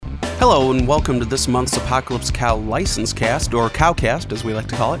Hello and welcome to this month's Apocalypse Cow License Cast, or Cowcast as we like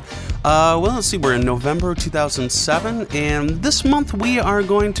to call it. Well, let's see, we're in November 2007, and this month we are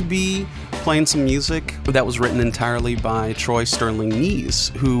going to be playing some music that was written entirely by Troy Sterling Nees,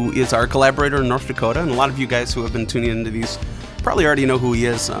 who is our collaborator in North Dakota, and a lot of you guys who have been tuning into these probably already know who he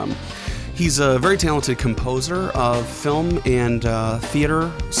is. He's a very talented composer of film and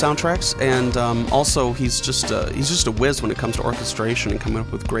theater soundtracks, and also he's just a whiz when it comes to orchestration and coming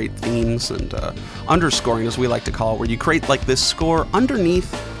up with great themes and underscoring, as we like to call it, where you create like this score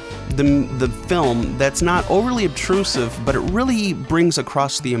underneath the film that's not overly obtrusive, but it really brings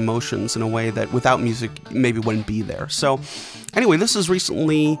across the emotions in a way that without music maybe wouldn't be there. So anyway, this is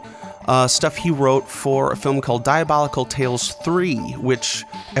recently stuff he wrote for a film called Diabolical Tales 3, which,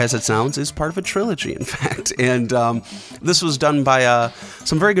 as it sounds, is part of a trilogy, in fact. And this was done by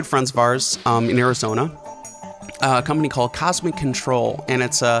some very good friends of ours in Arizona, a company called Cosmic Control, and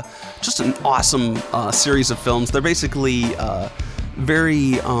it's just an awesome series of films. They're basically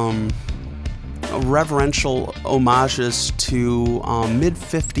very reverential homages to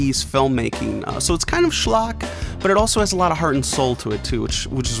mid-50s filmmaking. So it's kind of schlock, but it also has a lot of heart and soul to it too,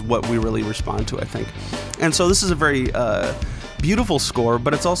 which is what we really respond to, I think. And so this is a very beautiful score,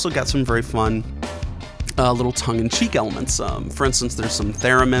 but it's also got some very fun little tongue-in-cheek elements. For instance, there's some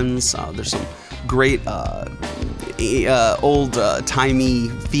theremins, there's some great old-timey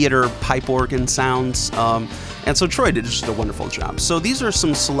theater pipe organ sounds, and so Troy did just a wonderful job. So these are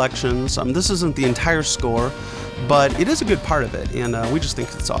some selections. This isn't the entire score, but it is a good part of it, and we just think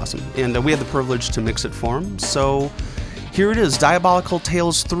it's awesome. And we had the privilege to mix it for him. So here it is, Diabolical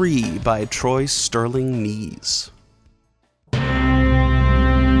Tales 3 by Troy Sterling Nees.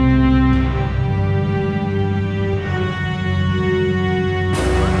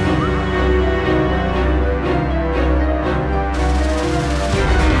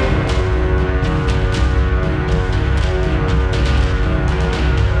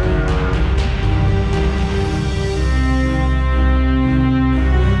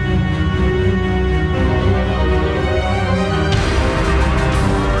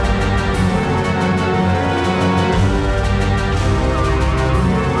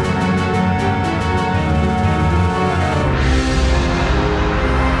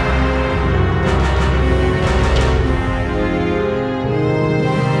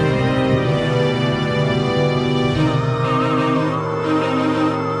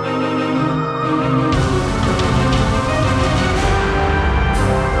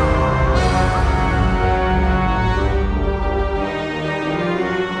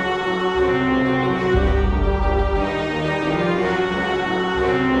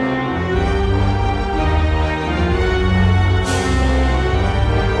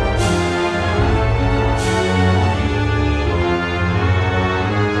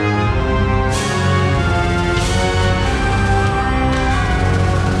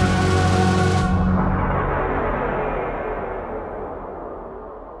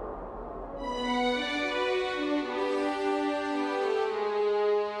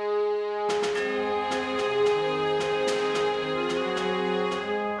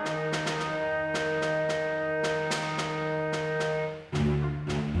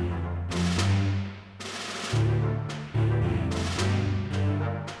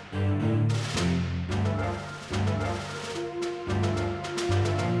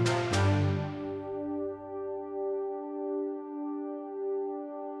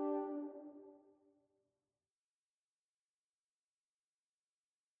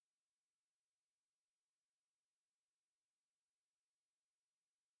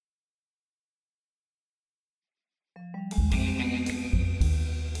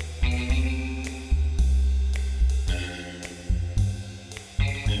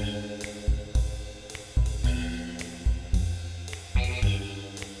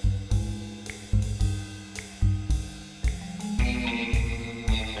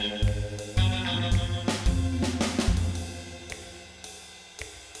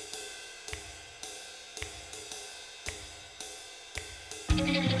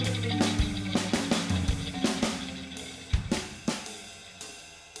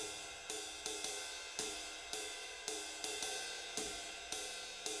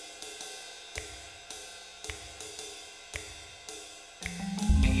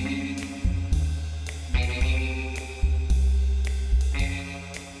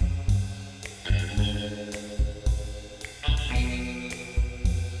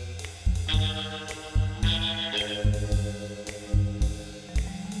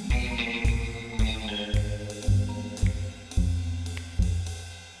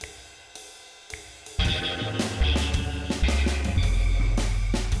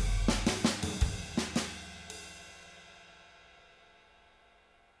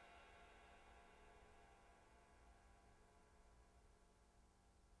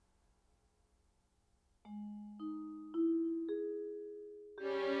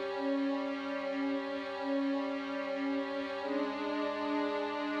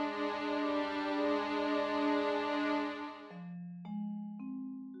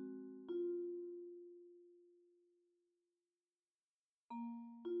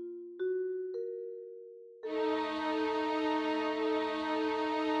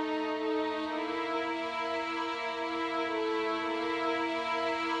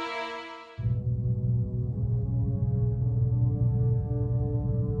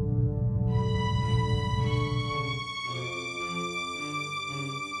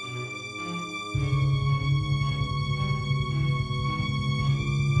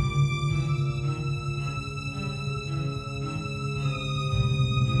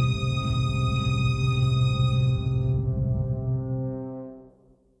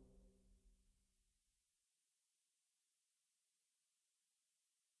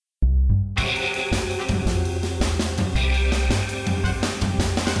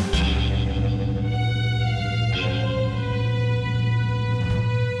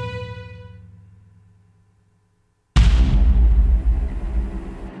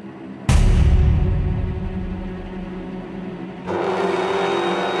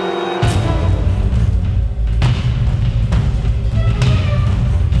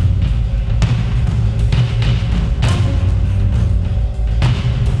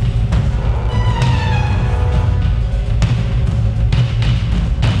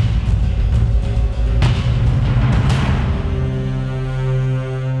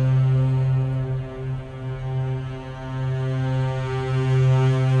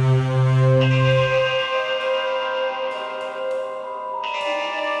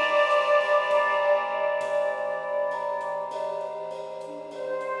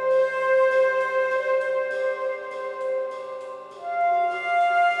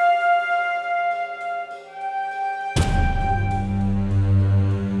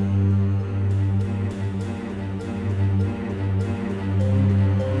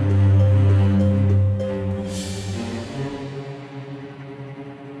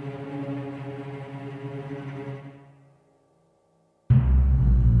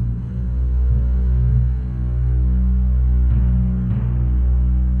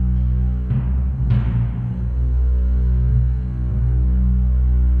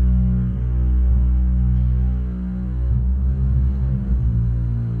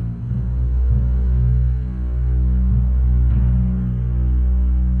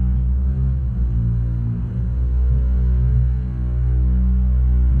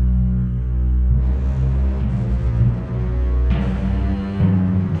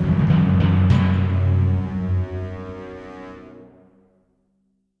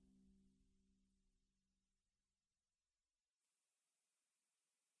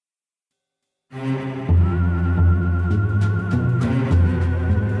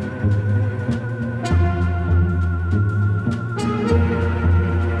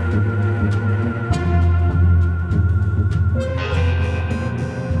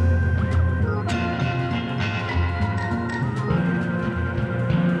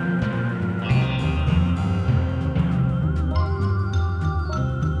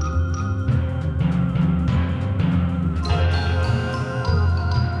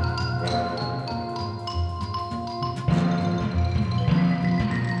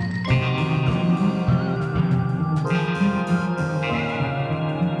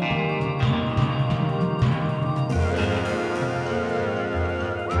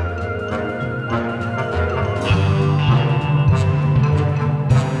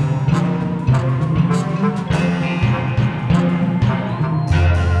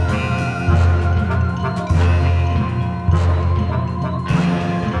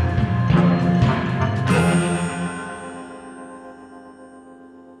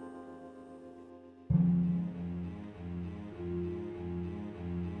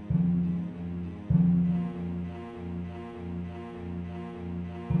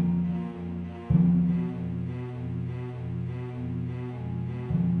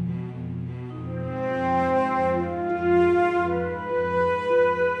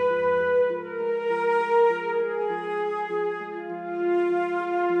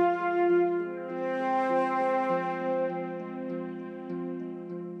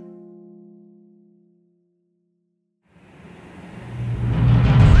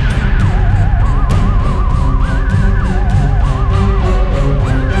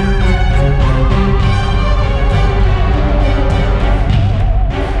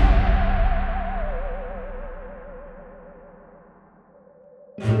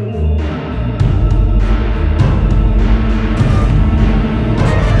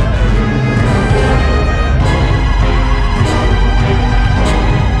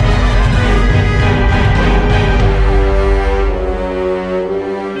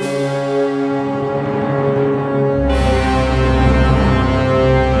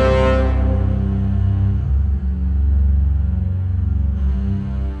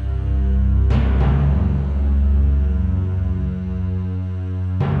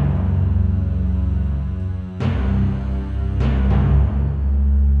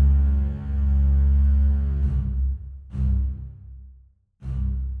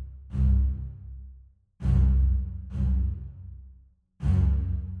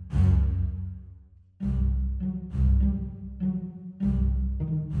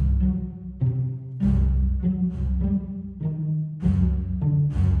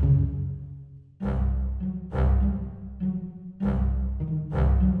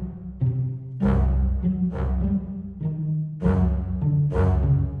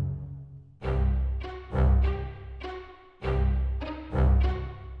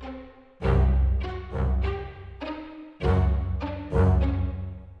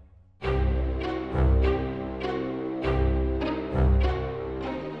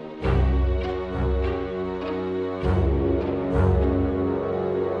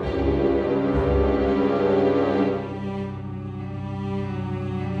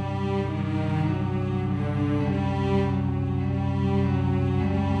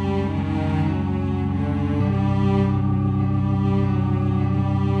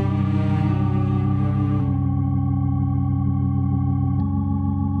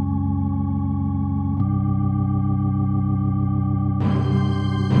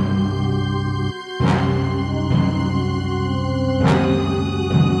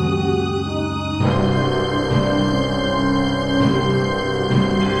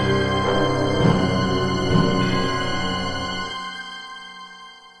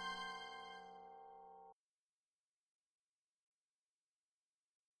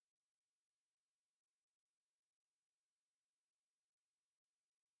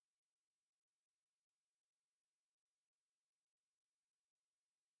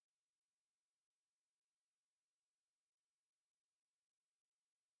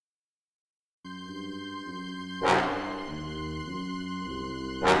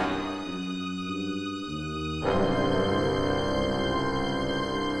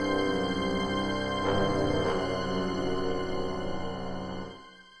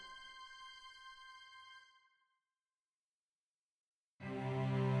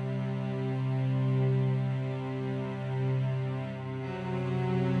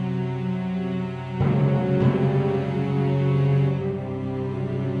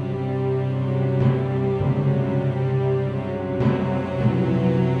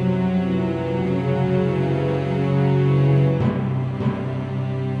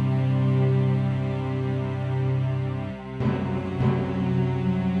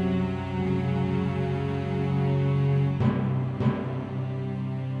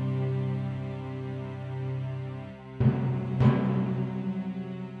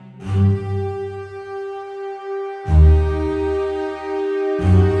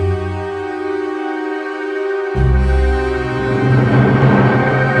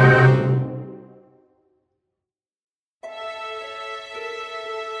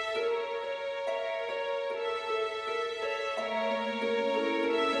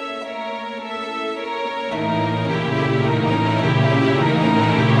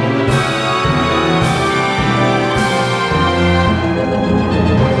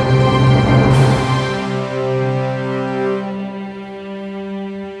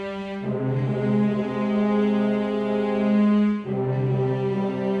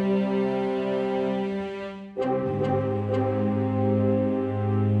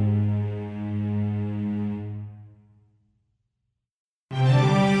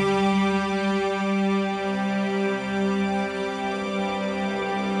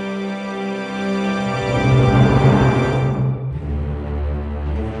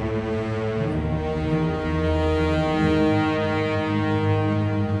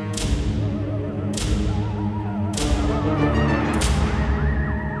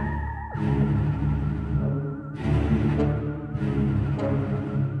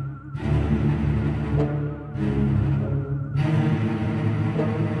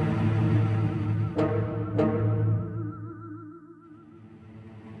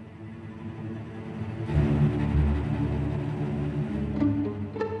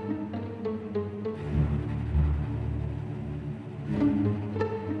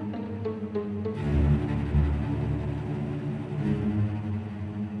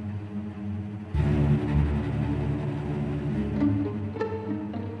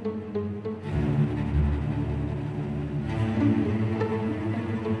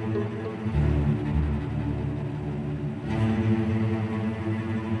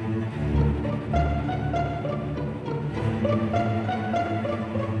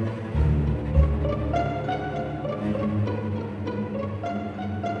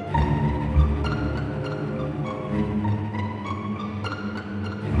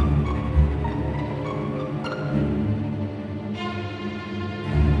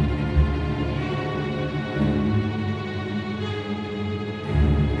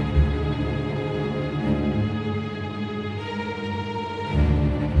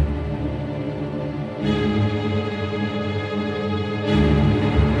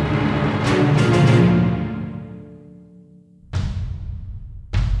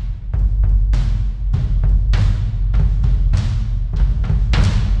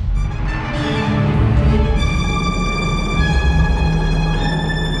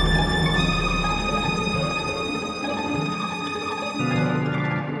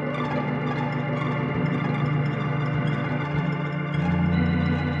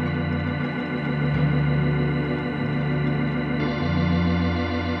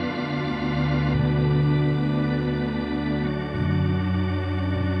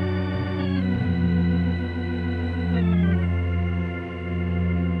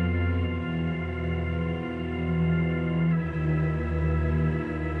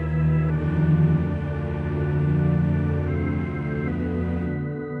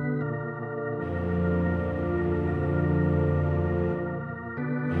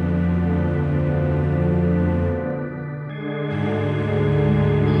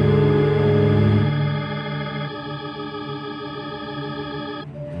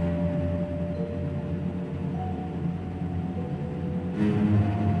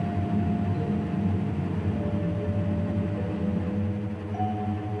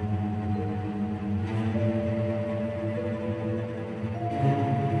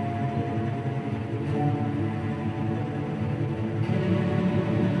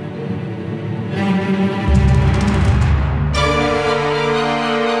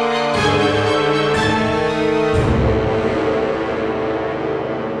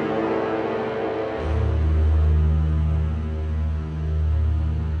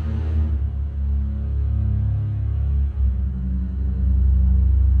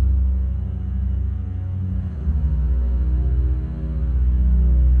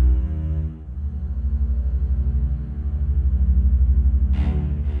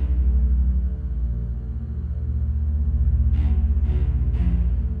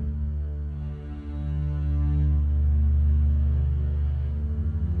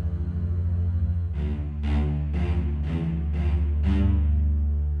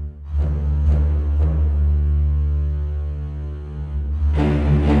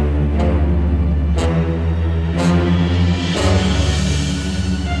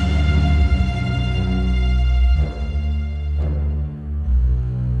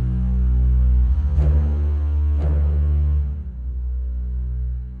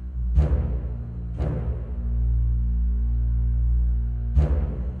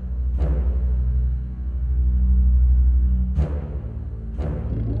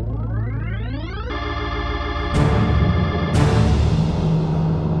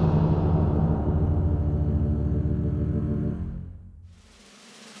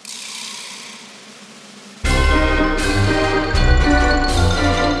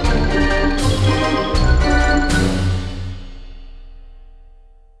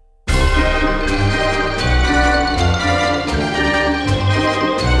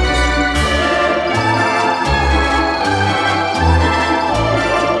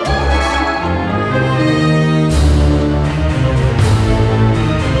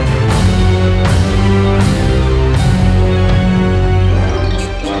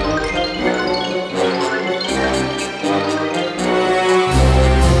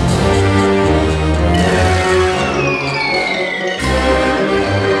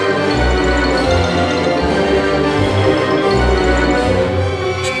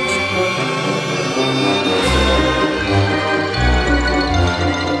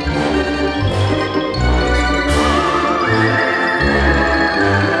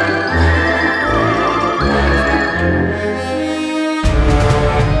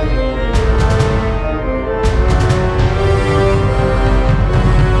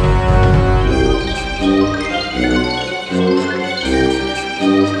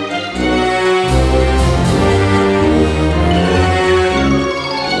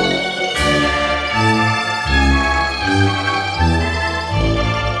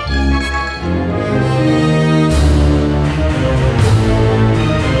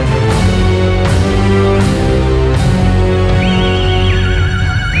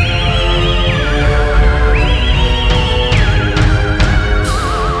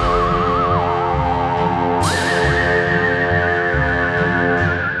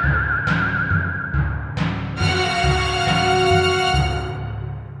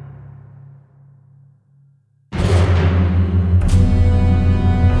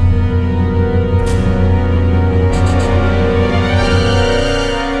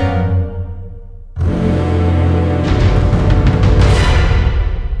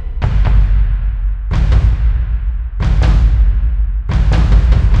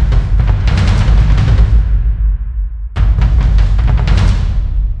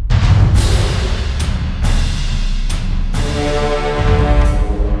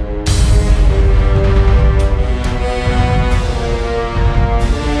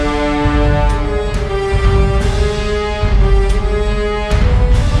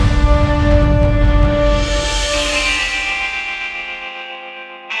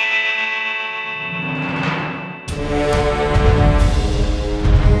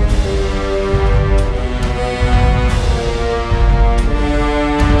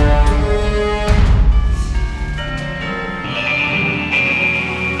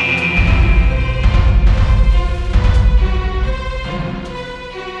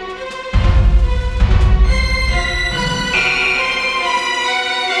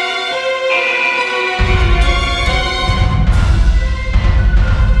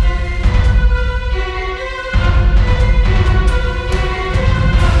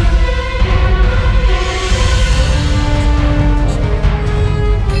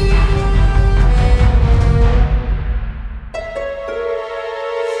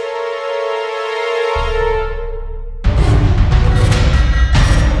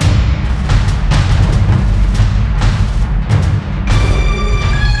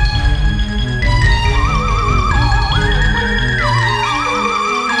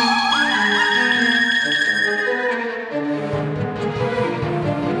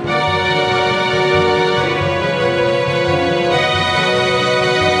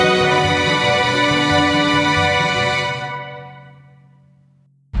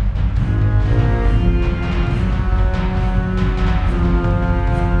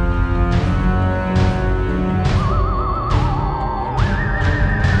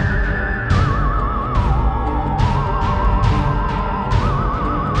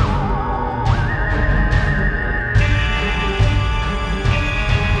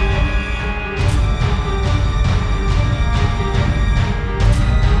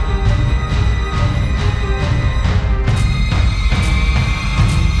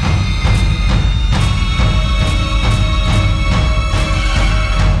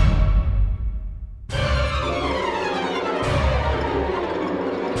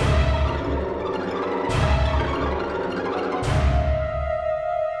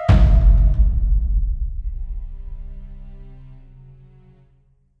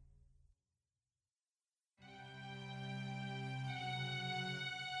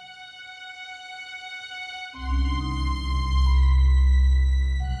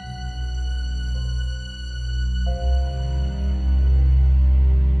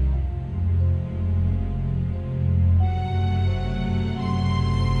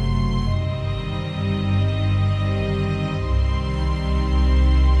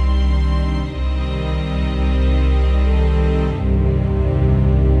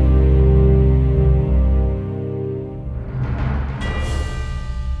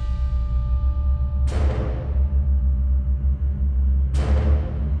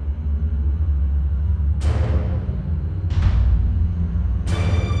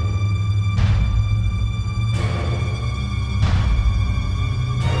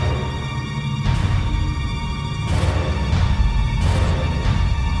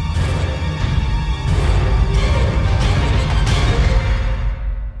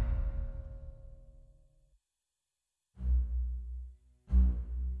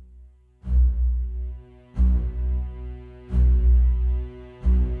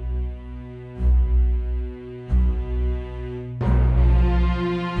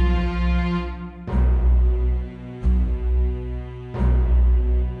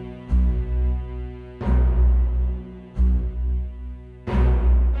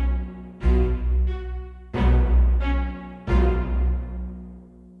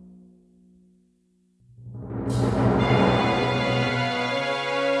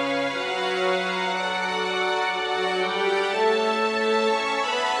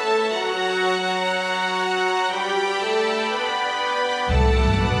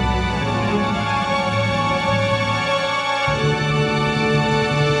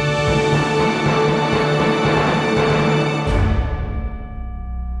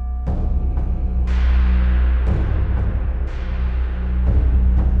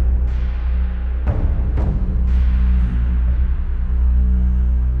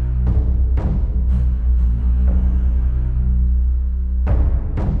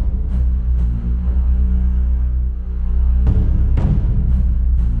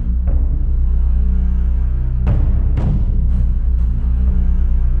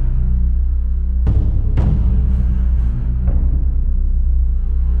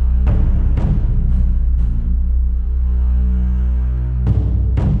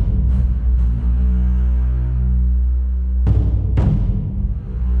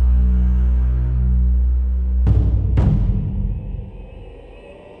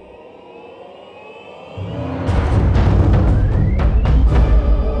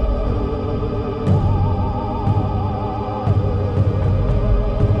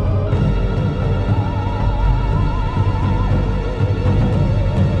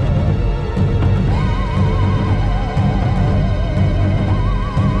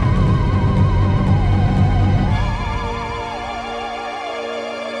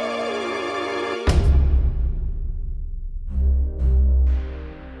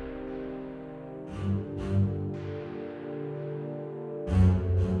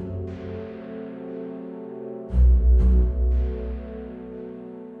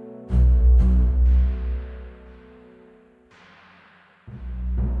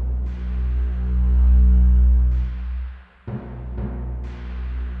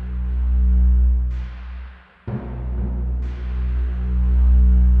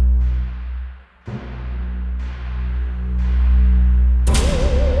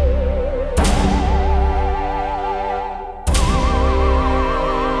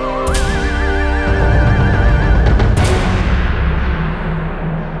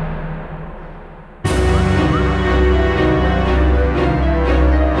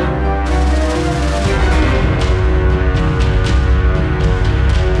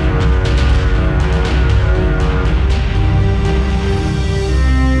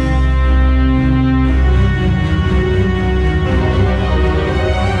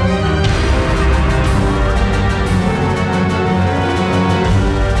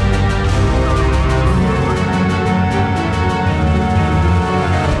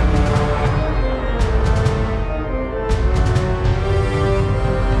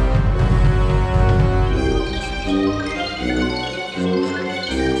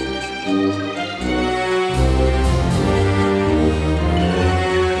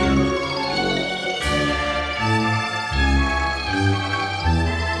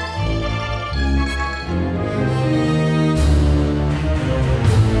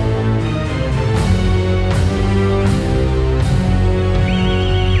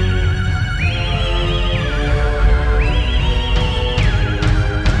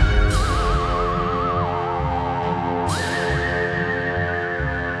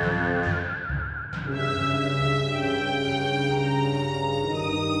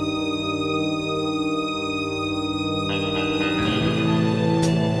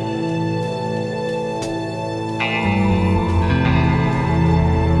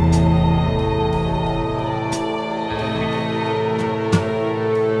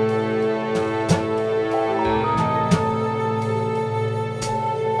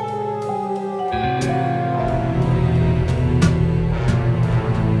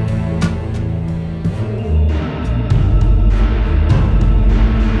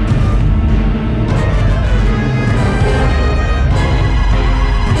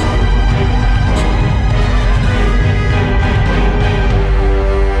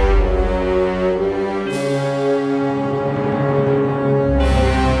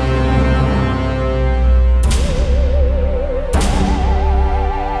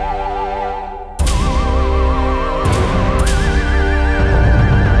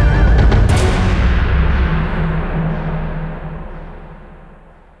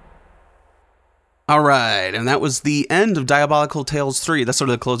 All right, and that was the end of Diabolical Tales 3. That's sort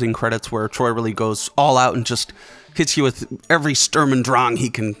of the closing credits where Troy really goes all out and just hits you with every Sturm und Drang he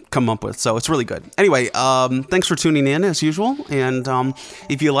can come up with. So it's really good. Anyway, thanks for tuning in as usual. And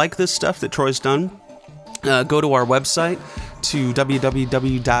if you like this stuff that Troy's done, go to our website to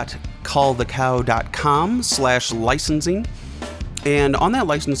www.callthecow.com/licensing. And on that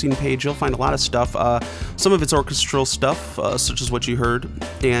licensing page, you'll find a lot of stuff. Some of it's orchestral stuff, such as what you heard,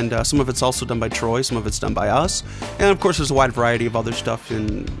 and some of it's also done by Troy, some of it's done by us. And of course, there's a wide variety of other stuff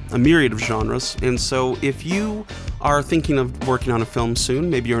in a myriad of genres. And so if you are thinking of working on a film soon,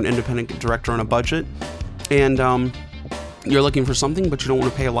 maybe you're an independent director on a budget, and you're looking for something, but you don't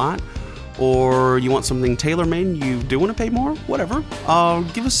want to pay a lot, or you want something tailor-made and you do want to pay more, whatever,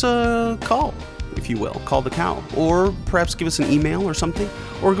 give us a call, if you will. Call the Cow. Or perhaps give us an email or something.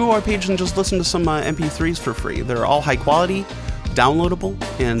 Or go to our page and just listen to some MP3s for free. They're all high quality, downloadable,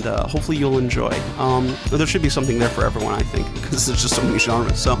 and hopefully you'll enjoy. There should be something there for everyone, I think, because there's just so many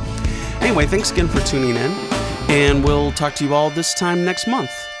genres. So anyway, thanks again for tuning in, and we'll talk to you all this time next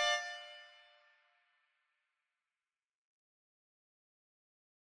month.